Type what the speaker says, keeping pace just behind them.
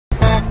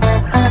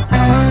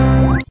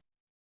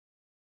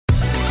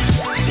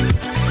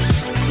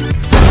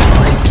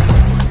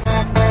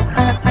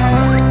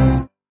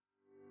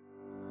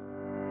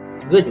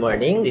Good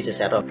morning, this is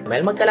Sir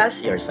Romel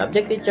Magcalas, your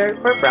subject teacher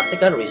for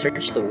Practical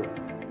Research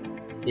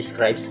 2.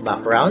 Describes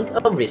background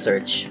of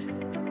research.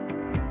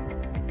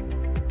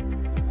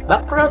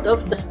 Background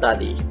of the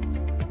study.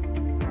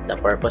 The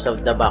purpose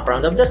of the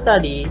background of the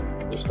study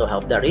is to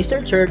help the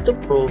researcher to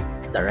prove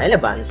the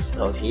relevance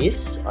of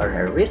his or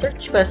her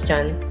research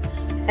question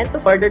and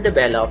to further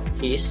develop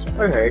his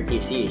or her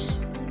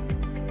thesis.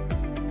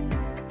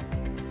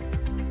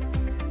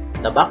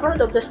 The background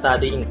of the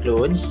study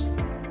includes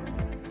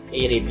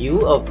a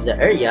review of the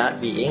area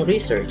being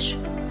researched,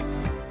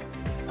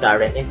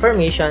 current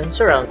information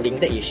surrounding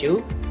the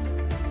issue,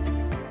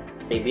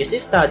 previous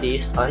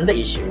studies on the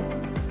issue,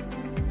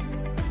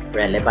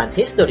 relevant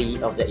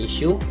history of the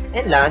issue,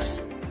 and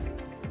last,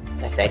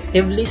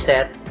 effectively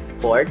set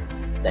forth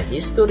the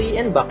history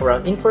and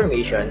background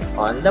information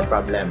on the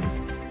problem.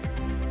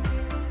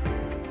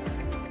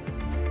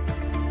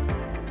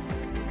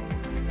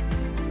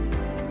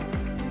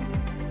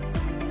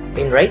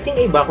 In writing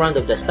a background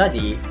of the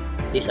study,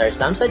 these are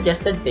some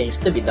suggested things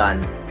to be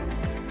done.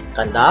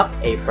 Conduct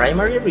a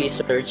primary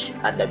research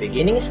at the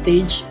beginning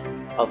stage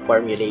of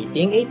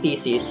formulating a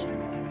thesis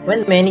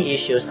when many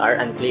issues are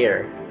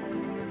unclear.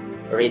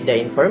 Read the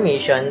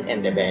information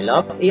and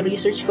develop a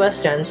research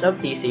questions of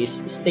thesis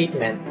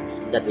statement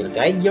that will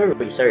guide your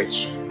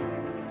research.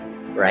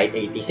 Write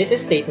a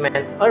thesis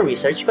statement or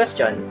research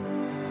question.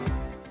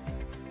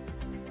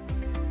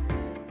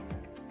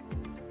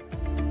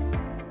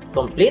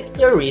 Complete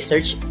your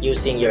research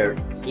using your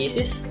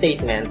thesis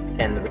statement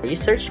and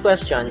research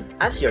question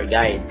as your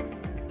guide.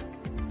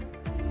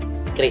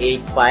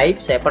 Create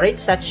 5 separate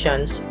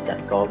sections that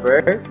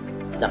cover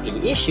the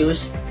key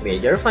issues,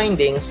 major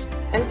findings,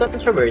 and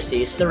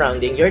controversies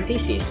surrounding your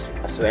thesis,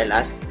 as well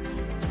as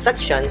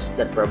sections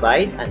that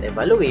provide an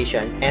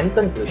evaluation and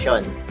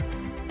conclusion.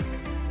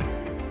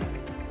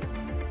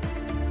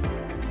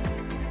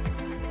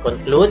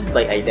 Conclude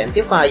by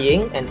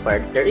identifying and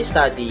further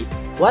study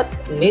what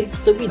needs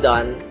to be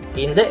done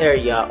in the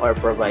area or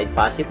provide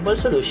possible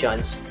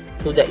solutions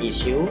to the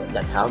issue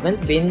that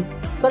haven't been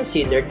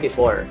considered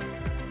before.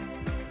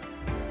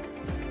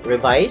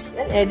 Revise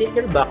and edit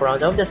your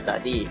background of the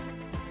study.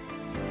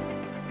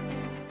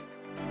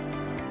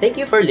 Thank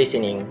you for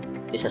listening.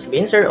 This has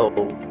been Sir O.